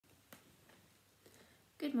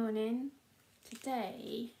Good morning.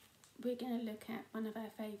 Today we're going to look at one of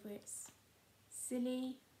our favourites,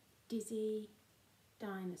 Silly, Dizzy,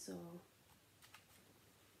 Dinosaur.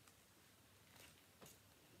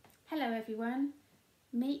 Hello everyone,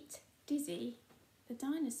 meet Dizzy the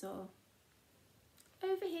dinosaur.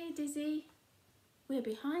 Over here Dizzy, we're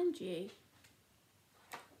behind you.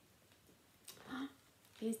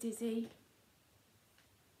 Here's Dizzy.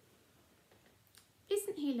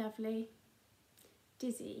 Isn't he lovely?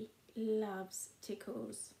 Dizzy loves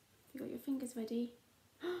tickles. You got your fingers ready?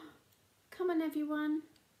 Come on everyone,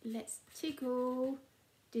 let's tickle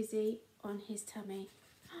Dizzy on his tummy.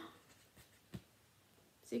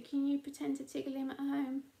 So can you pretend to tickle him at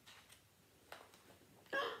home?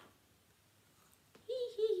 Hee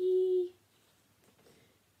hee hee.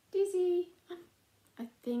 Dizzy, I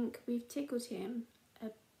think we've tickled him a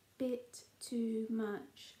bit too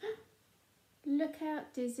much. Look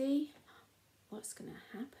out Dizzy. What's going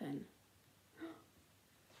to happen?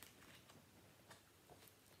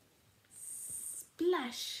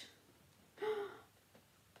 Splash!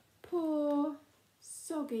 Poor,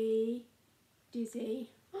 soggy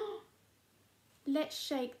Dizzy. Let's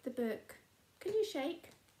shake the book. Can you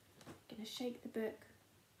shake? I'm going to shake the book.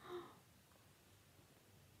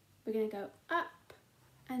 We're going to go up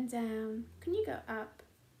and down. Can you go up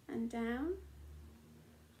and down?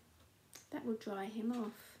 That will dry him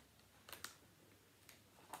off.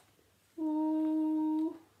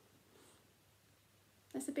 Ooh,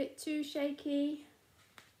 that's a bit too shaky.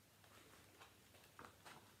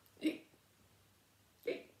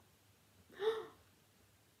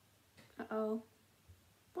 Uh-oh,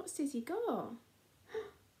 what's Dizzy got?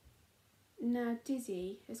 Now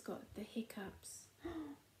Dizzy has got the hiccups.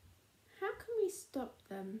 How can we stop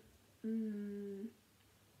them?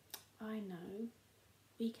 I know,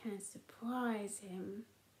 we can surprise him.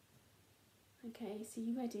 Okay, so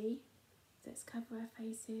you ready? Let's cover our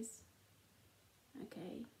faces.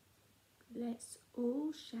 Okay, let's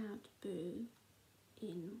all shout boo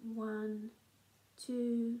in 1,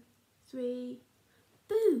 2, 3,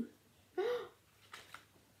 boo!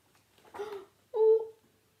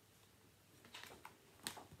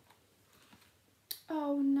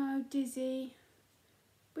 Oh no, Dizzy.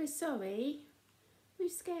 We're sorry.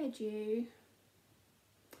 We've scared you.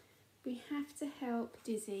 We have to help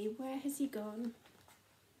Dizzy. Where has he gone?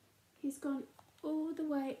 He's gone all the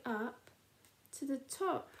way up to the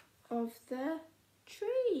top of the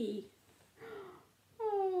tree.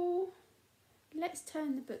 Oh, let's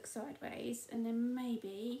turn the book sideways and then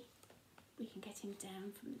maybe we can get him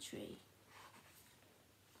down from the tree.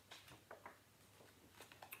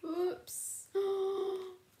 Oops.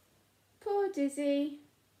 Poor Dizzy.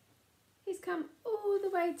 He's come all the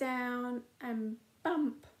way down and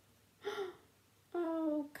bump.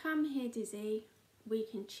 Oh, come here Dizzy. We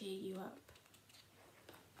can cheer you up.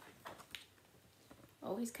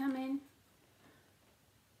 Oh, he's coming.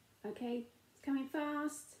 Okay, he's coming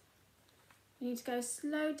fast. You need to go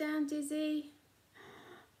slow down, Dizzy.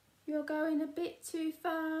 You're going a bit too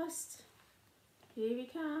fast. Here he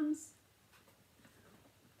comes.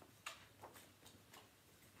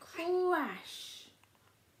 Crash.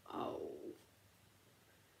 Oh.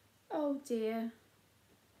 Oh dear.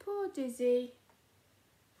 Poor Dizzy.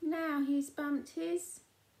 Now he's bumped his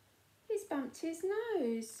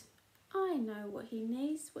nose. I know what he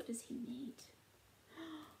needs. What does he need?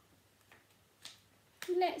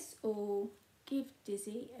 Let's all give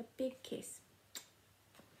Dizzy a big kiss.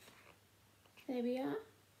 There we are.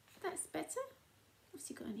 That's better. What's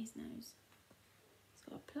he got on his nose? He's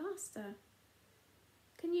got a plaster.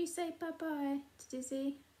 Can you say bye-bye to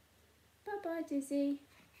Dizzy? Bye-bye, Dizzy.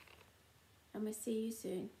 And we'll see you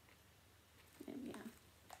soon. There we are.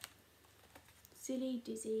 Silly,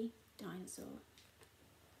 Dizzy, Dinosaur.